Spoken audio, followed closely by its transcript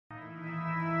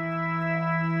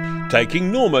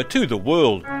taking Norma to the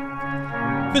world.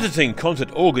 Visiting concert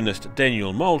organist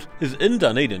Daniel Moult is in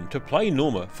Dunedin to play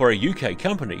Norma for a UK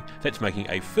company that's making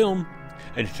a film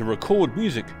and to record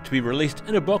music to be released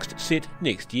in a boxed set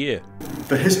next year.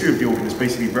 The history of the organ is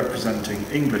basically representing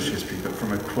English history, but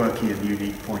from a quirky and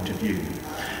unique point of view.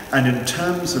 And in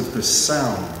terms of the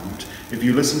sound, if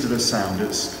you listen to the sound,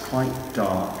 it's quite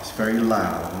dark, it's very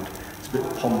loud, it's a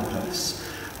bit pompous,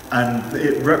 and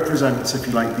it represents, if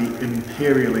you like, the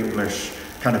imperial English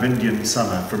kind of Indian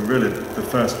summer from really the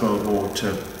First World War to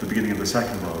the beginning of the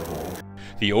Second World War.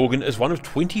 The organ is one of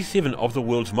 27 of the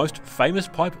world's most famous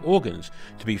pipe organs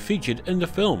to be featured in the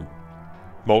film.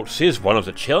 Moult says one of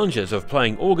the challenges of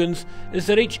playing organs is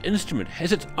that each instrument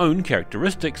has its own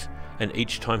characteristics, and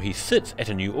each time he sits at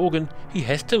a new organ, he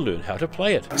has to learn how to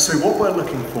play it. So what we're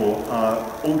looking for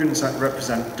are organs that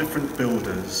represent different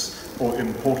builders or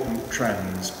important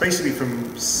trends, basically from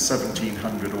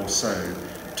 1700 or so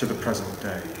to the present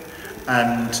day.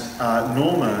 And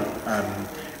Norma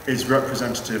is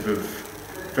representative of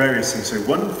various things. So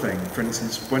one thing, for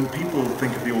instance, when people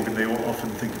think of the organ, they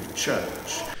often think of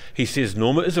church. He says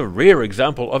Norma is a rare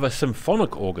example of a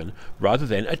symphonic organ rather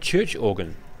than a church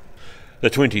organ. The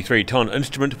 23-ton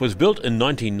instrument was built in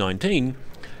 1919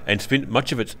 and spent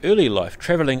much of its early life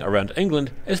travelling around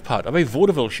England as part of a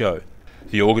vaudeville show.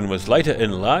 The organ was later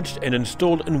enlarged and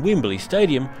installed in Wembley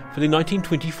Stadium for the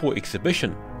 1924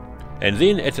 exhibition, and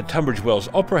then at the Tunbridge Wells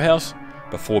Opera House,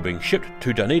 before being shipped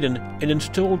to Dunedin and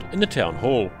installed in the town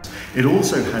hall. It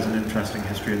also has an interesting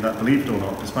history in that, believe it or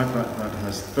not, despite that it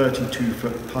has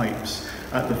 32-foot pipes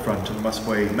at the front and must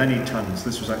weigh many tons,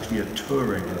 this was actually a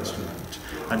touring instrument.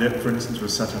 And it, for instance,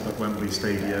 was set up at Wembley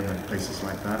Stadium and places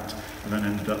like that, and then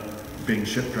ended up being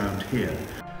shipped around here.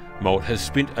 Moult has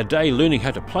spent a day learning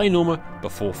how to play Norma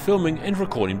before filming and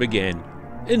recording began.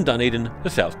 In Dunedin, the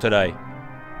South Today.